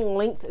everything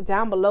linked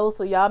down below,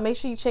 so y'all make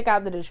sure you check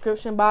out the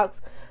description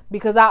box,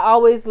 because I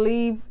always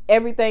leave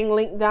everything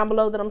linked down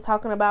below that I'm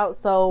talking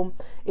about. So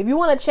if you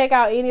want to check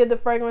out any of the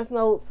fragrance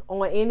notes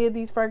on any of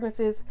these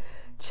fragrances,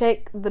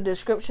 check the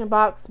description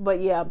box.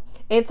 But yeah,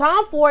 and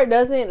Tom Ford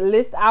doesn't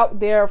list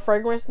out their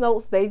fragrance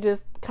notes. They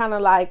just kind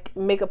of like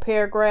make a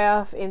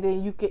paragraph, and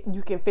then you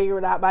can figure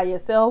it out by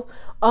yourself.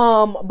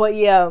 But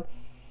yeah,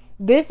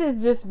 this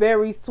is just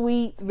very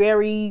sweet,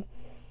 very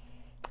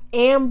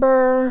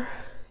amber.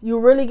 You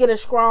really get a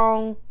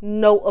strong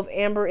note of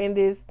amber in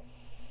this.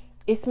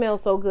 It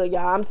smells so good,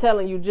 y'all. I'm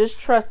telling you, just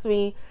trust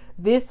me.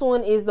 This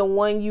one is the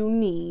one you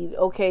need,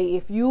 okay?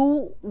 If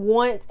you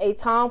want a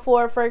Tom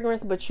Ford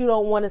fragrance, but you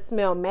don't want to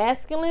smell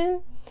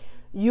masculine,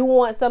 you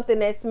want something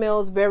that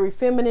smells very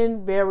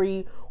feminine,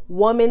 very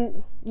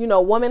woman, you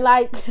know,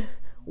 woman-like.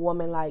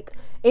 Woman-like.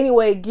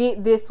 Anyway,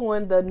 get this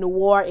one, the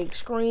Noir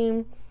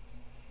Extreme.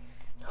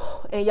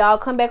 And y'all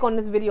come back on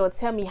this video and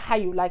tell me how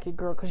you like it,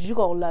 girl, because you're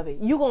going to love it.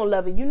 You're going to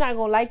love it. You're not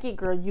going to like it,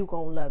 girl. You're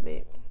going to love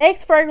it.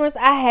 Next fragrance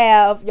I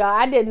have, y'all,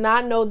 I did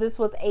not know this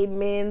was a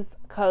men's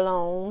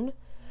cologne.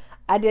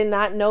 I did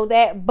not know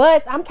that,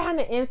 but I'm kind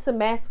of into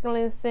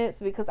masculine scents,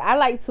 because I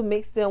like to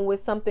mix them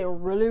with something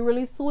really,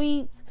 really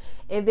sweet,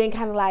 and then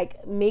kind of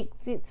like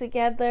mix it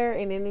together,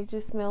 and then it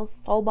just smells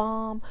so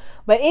bomb.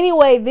 But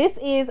anyway, this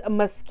is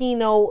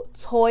Moschino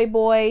Toy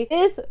Boy.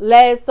 This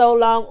lasts so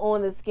long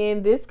on the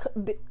skin.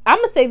 I'm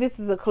gonna say this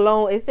is a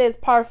cologne. It says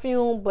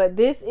perfume, but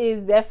this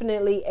is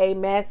definitely a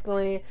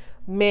masculine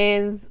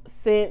men's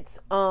scent.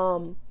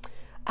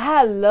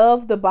 I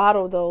love the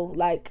bottle though,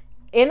 like,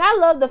 and I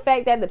love the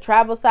fact that the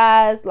travel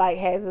size like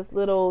has this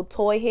little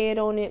toy head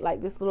on it,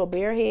 like this little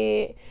bear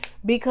head,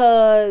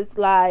 because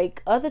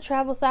like other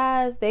travel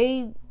size,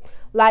 they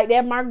Like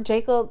that Marc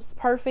Jacobs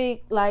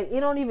Perfect, like it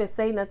don't even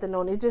say nothing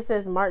on it. It just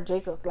says Marc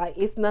Jacobs. Like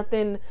it's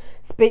nothing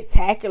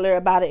spectacular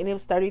about it, and it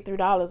was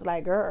 $33.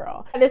 Like,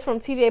 girl, this from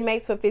TJ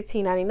Maxx for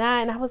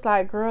 $15.99. I was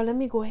like, girl, let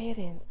me go ahead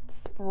and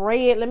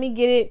spray it. Let me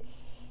get it.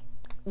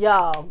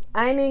 Y'all,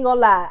 I ain't even gonna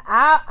lie.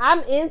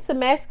 I'm into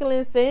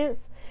masculine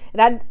scents,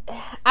 and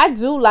I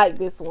do like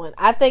this one.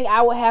 I think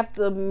I would have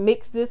to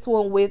mix this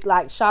one with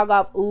like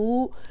Shagaf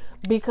Oud,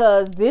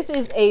 because this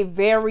is a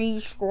very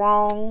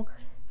strong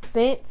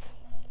scent.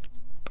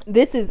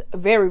 This is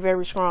very,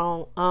 very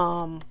strong.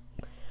 Or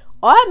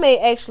I may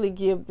actually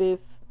give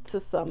this to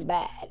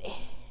somebody.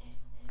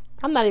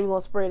 I'm not even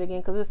gonna spray it again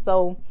because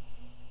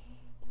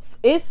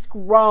it's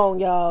strong,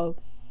 y'all.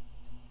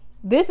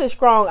 This is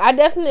strong. I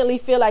definitely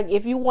feel like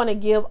if you want to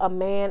give a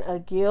man a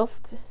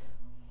gift,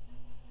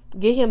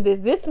 get him this.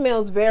 This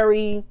smells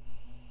very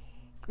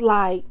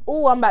like,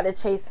 oh, I'm about to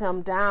chase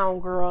him down,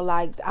 girl.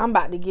 Like, I'm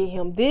about to get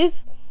him.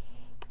 This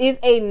is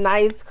a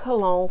nice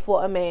cologne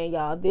for a man,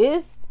 y'all.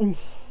 But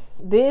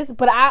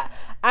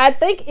I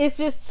think it's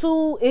just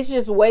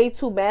way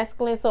too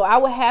masculine. So I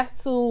would have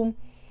to,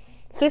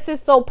 since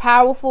it's so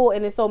powerful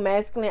and it's so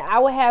masculine, I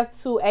would have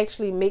to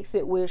actually mix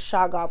it with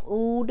Shagaf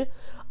Oud,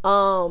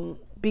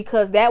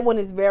 because that one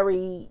is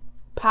very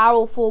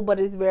powerful, but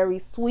it's very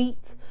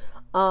sweet.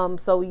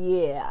 So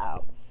yeah,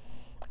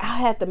 I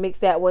had to mix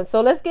that one.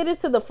 So let's get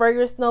into the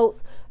fragrance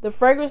notes. The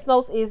fragrance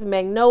notes is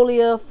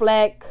magnolia,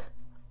 flax,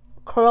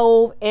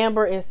 clove,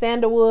 amber, and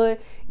sandalwood.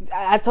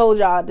 I told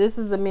y'all this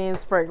is a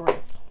men's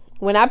fragrance.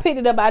 When I picked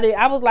it up,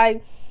 I was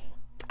like,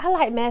 I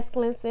like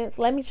masculine scents.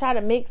 Let me try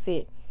to mix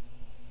it.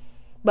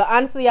 But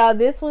honestly, y'all,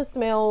 this one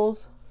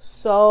smells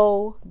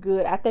so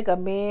good. I think a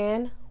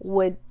man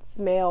would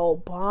smell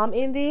bomb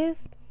in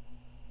this.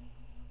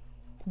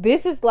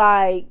 This is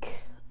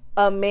like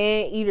a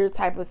man eater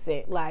type of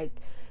scent. Like,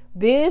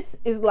 this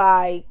is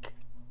like,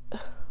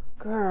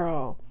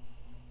 girl,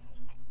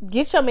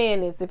 get your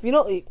man this. If you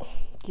don't,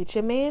 get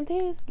your man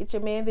this. Get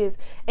your man this.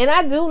 And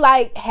I do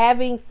like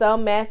having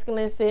some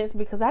masculine scents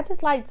because I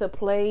just like to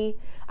play.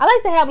 I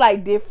like to have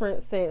like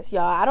different scents,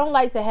 y'all. I don't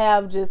like to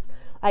have just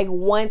like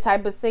one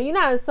type of scent. You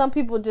know how some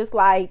people just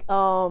like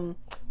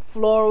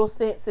floral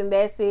scents and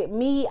that's it.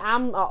 Me,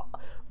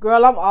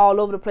 girl, I'm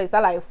all over the place. I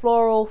like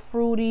floral,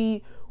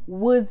 fruity,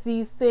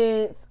 woodsy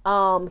scents,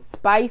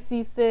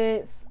 spicy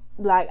scents.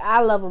 Like,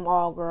 I love them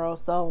all, girl.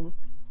 So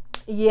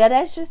yeah,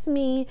 that's just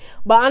me.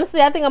 But honestly,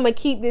 I think I'm gonna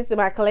keep this in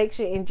my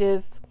collection and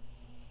just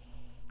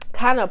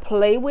kind of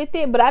play with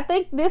it. But I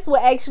think this will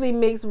actually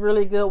mix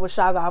really good with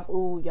Shagaf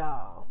Oud,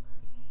 y'all.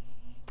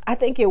 I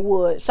think it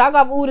would.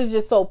 Shagaf Oud is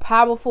just so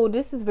powerful.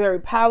 This is very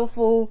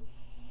powerful.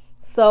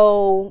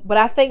 So, but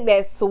I think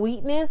that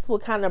sweetness will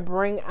kind of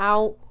bring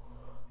out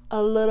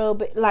a little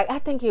bit. Like, I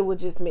think it would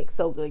just mix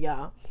so good,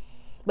 y'all.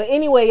 But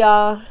anyway,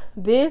 y'all,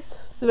 this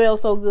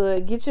smells so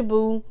good. Get your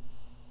boo.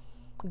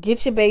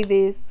 Get your bae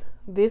this.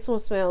 This one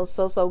smells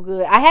so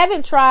good. I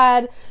haven't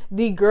tried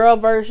the girl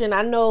version.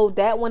 I know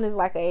that one is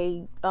like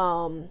a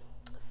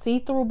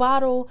see-through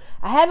bottle.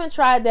 I haven't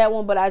tried that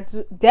one, but I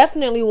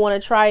definitely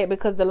want to try it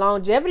because the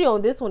longevity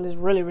on this one is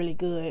really, really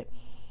good.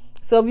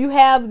 So if you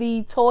have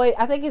the toy,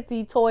 I think it's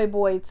the Toy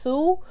Boy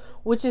 2,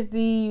 which is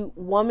the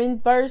woman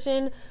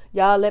version,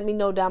 y'all let me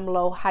know down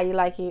below how you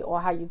like it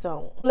or how you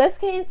don't. Let's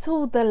get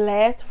into the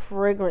last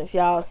fragrance,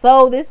 y'all.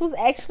 So this was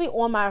actually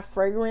on my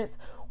fragrance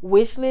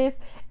wish list.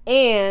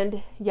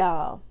 And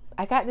y'all,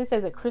 I got this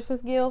as a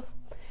Christmas gift.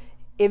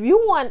 If you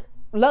want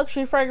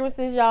luxury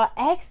fragrances, y'all,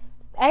 ask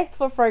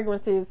for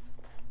fragrances,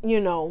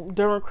 you know,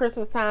 during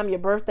Christmas time, your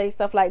birthday,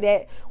 stuff like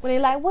that. When they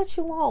like, what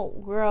you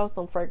want? Girl,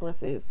 some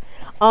fragrances.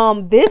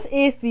 This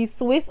is the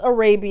Swiss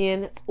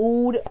Arabian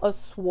Oud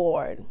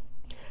Aswad.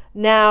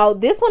 Now,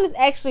 this one is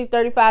actually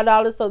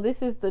 $35. So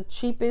this is the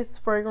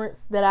cheapest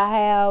fragrance that I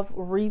have,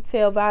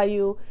 retail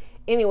value.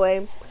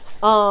 Anyway,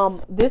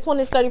 this one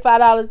is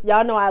 $35.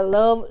 Y'all know I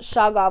love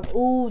Shagaf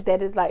Oud.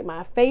 That is like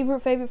my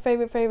favorite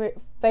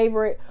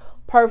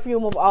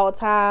perfume of all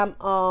time.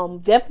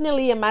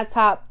 Definitely in my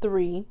top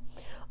 3.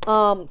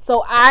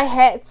 So I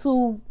had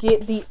to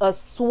get the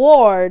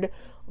Aswad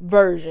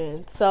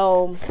version.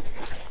 So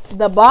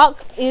the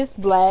box is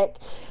black.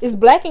 It's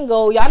black and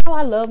gold. Y'all know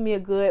I love me a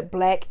good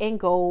black and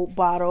gold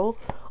bottle.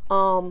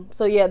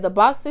 So yeah, the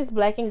box is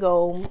black and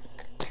gold.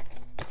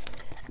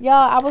 Y'all,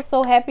 I was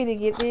so happy to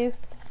get this.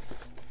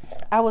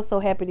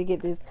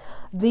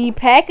 The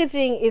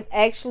packaging is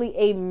actually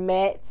a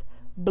matte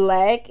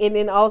black, and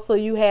then also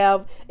you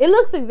have, it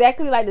looks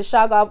exactly like the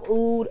Shagaf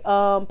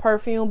Oud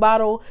perfume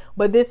bottle,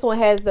 but this one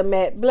has the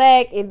matte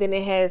black, and then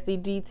it has the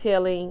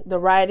detailing, the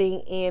writing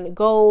in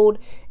gold,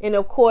 and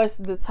of course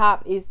the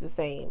top is the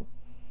same.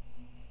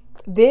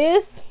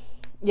 This,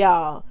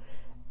 y'all,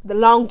 the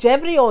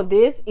longevity on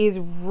this is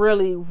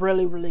really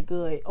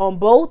good. On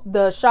both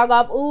the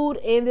Shagaf Oud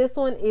and this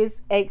one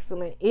is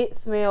excellent. It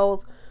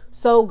smells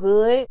so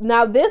good.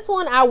 Now this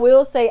one, I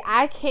will say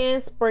I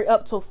can spray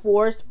up to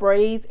 4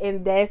 sprays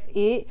and that's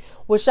it.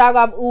 With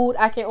Shagaf Oud,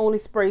 I can only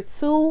spray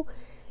 2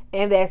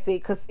 and that's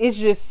it, because it's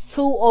just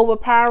too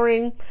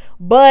overpowering.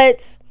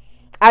 But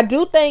I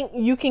do think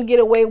you can get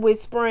away with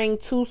spraying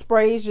 2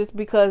 sprays just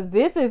because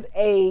this is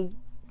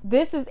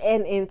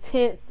an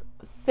intense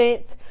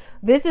scent.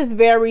 This is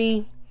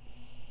very,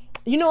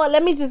 you know what,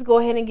 let me just go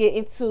ahead and get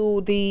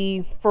into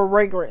the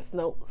fragrance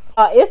notes.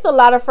 It's a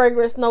lot of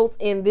fragrance notes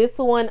in this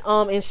one.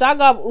 In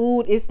Shagab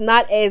Oud, it's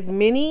not as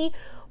many.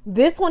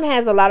 This one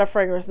has a lot of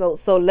fragrance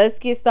notes, so let's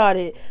get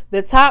started.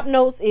 The top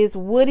notes is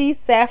woody,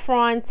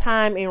 saffron,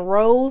 thyme, and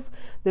rose.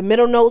 The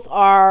middle notes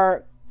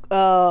are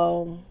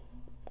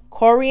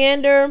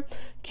coriander,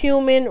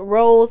 cumin,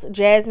 rose,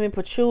 jasmine,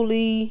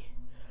 patchouli,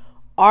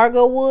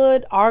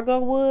 argwood.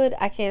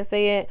 I can't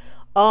say it.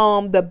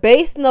 The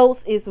base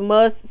notes is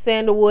musk,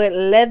 sandalwood,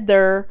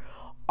 leather,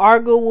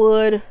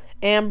 argwood,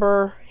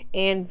 amber,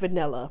 and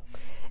vanilla.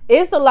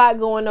 It's a lot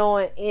going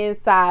on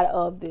inside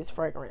of this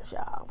fragrance,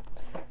 y'all.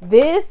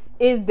 This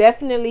is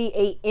definitely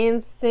a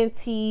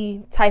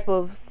incense-y type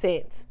of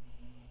scent.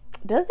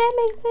 Does that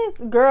make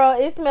sense? Girl,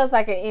 it smells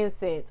like an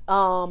incense.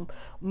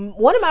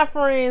 One of my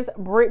friends,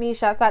 Brittany,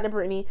 shouts out to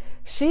Brittany,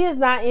 she is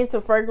not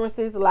into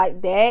fragrances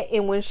like that.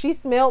 And when she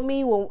smelled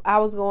me when I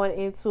was going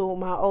into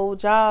my old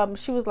job,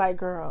 she was like,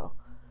 girl,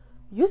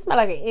 you smell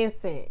like an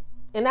incense.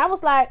 And I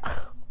was like,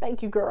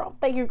 thank you, girl.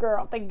 Thank you,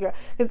 girl. Thank you, girl.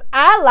 Because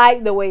I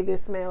like the way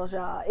this smells,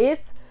 y'all.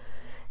 It's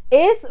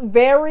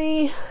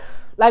very,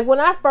 like when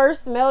I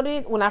first smelled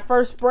it, when I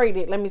first sprayed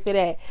it, let me say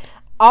that,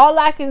 all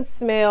I can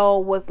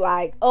smell was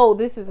like, oh,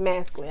 this is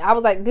masculine. I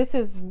was like, this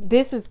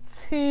is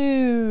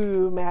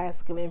too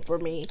masculine for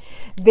me.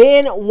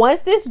 Then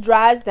once this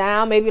dries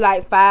down, maybe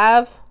like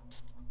 5,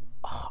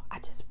 oh, I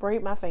just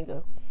sprayed my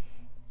finger.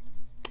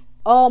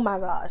 Oh my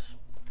gosh.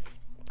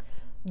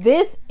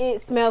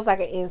 It smells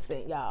like an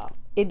incense, y'all.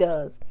 It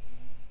does.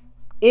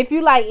 If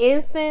you like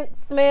incense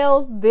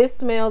smells, this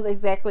smells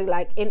exactly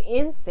like an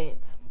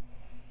incense.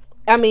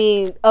 I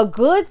mean, a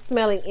good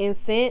smelling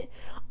incense.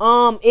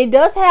 It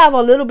does have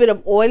a little bit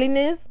of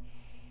oiliness,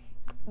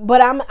 but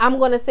I'm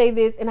gonna say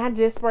this, and I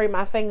just sprayed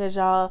my fingers,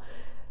 y'all.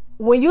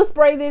 When you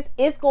spray this,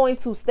 it's going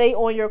to stay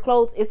on your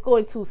clothes. It's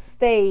going to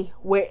stay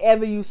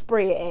wherever you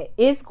spray it at.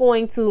 It's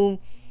going to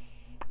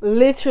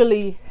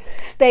literally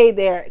stay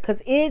there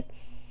because it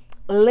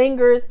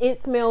lingers.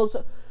 It smells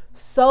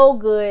so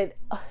good.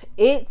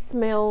 It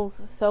smells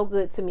so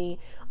good to me.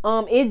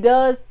 It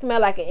does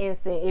smell like an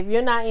incense. If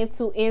you're not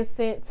into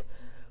incense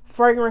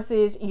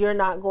fragrances, you're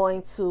not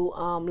going to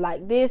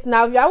like this.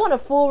 Now, if y'all want a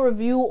full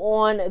review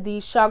on the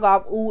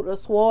Shagab Oud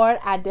Sword,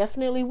 I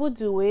definitely will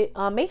do it.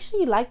 Make sure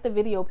you like the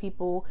video,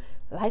 people.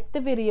 Like the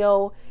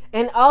video.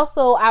 And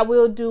also, I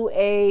will do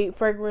a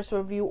fragrance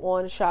review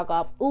on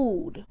Shagab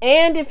Oud.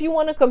 And if you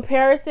want a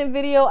comparison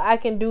video, I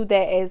can do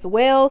that as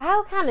well.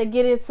 I'll kind of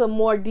get into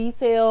more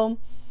detail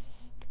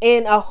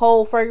in a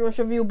whole fragrance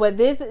review, but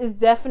this is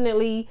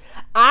definitely,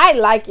 I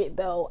like it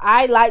though.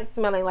 I like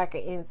smelling like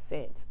an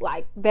incense.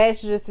 Like,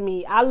 that's just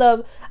me. I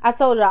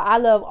told y'all, I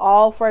love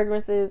all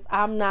fragrances.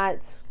 I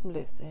love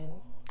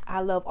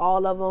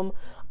all of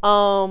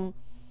them.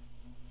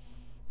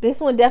 This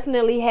one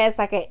definitely has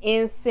like an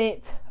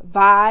incense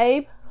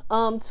vibe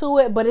to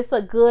it, but it's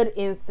a good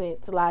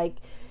incense. Like,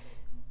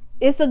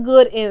 it's a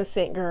good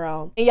incense,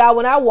 girl. And y'all,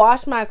 when I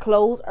washed my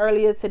clothes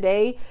earlier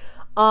today,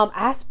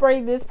 I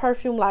sprayed this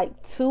perfume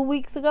like 2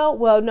 weeks ago.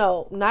 Well,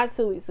 no, not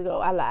 2 weeks ago.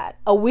 I lied.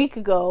 A week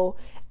ago.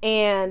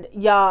 And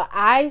y'all,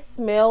 I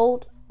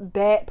smelled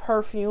that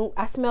perfume.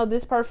 I smelled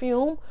this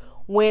perfume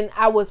when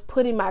I was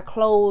putting my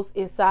clothes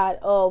inside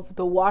of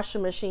the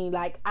washing machine.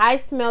 Like, I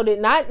smelled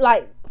it not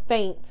like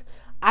faint.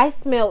 I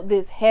smelled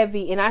this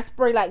heavy, and I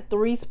sprayed like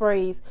 3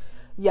 sprays.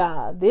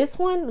 Yeah, this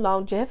one,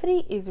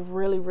 longevity, is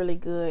really, really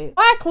good.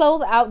 Before I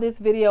close out this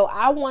video,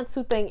 I want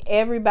to thank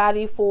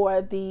everybody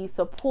for the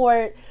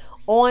support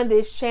on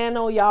this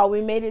channel, y'all.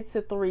 We made it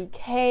to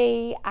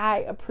 3K.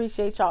 I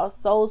appreciate y'all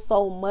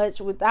so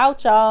much.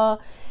 Without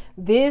y'all,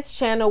 this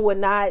channel would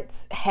not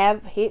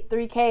have hit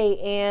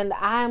 3K, and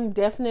I'm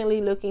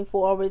definitely looking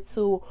forward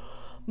to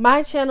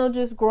my channel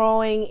just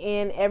growing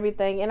and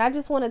everything. And I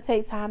just want to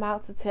take time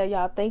out to tell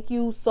y'all thank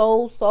you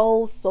so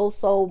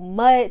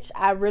much.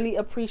 I really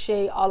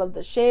appreciate all of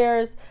the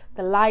shares,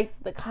 the likes,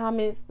 the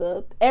comments,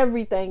 the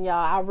everything, y'all.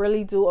 I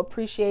really do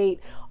appreciate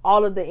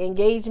all of the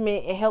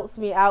engagement. It helps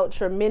me out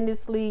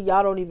tremendously.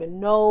 Y'all don't even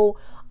know.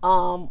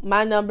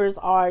 My numbers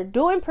are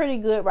doing pretty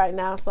good right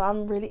now, so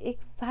I'm really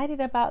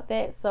excited about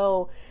that.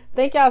 So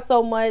thank y'all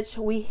so much.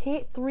 We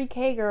hit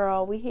 3K,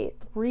 girl. We hit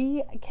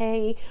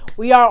 3K.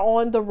 We are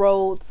on the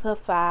road to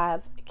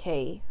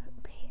 5K.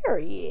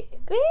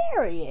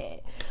 Period.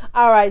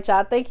 All right,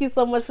 y'all. Thank you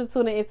so much for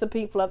tuning into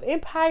Pink Fluff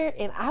Empire,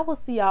 and I will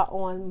see y'all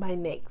on my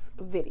next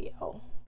video.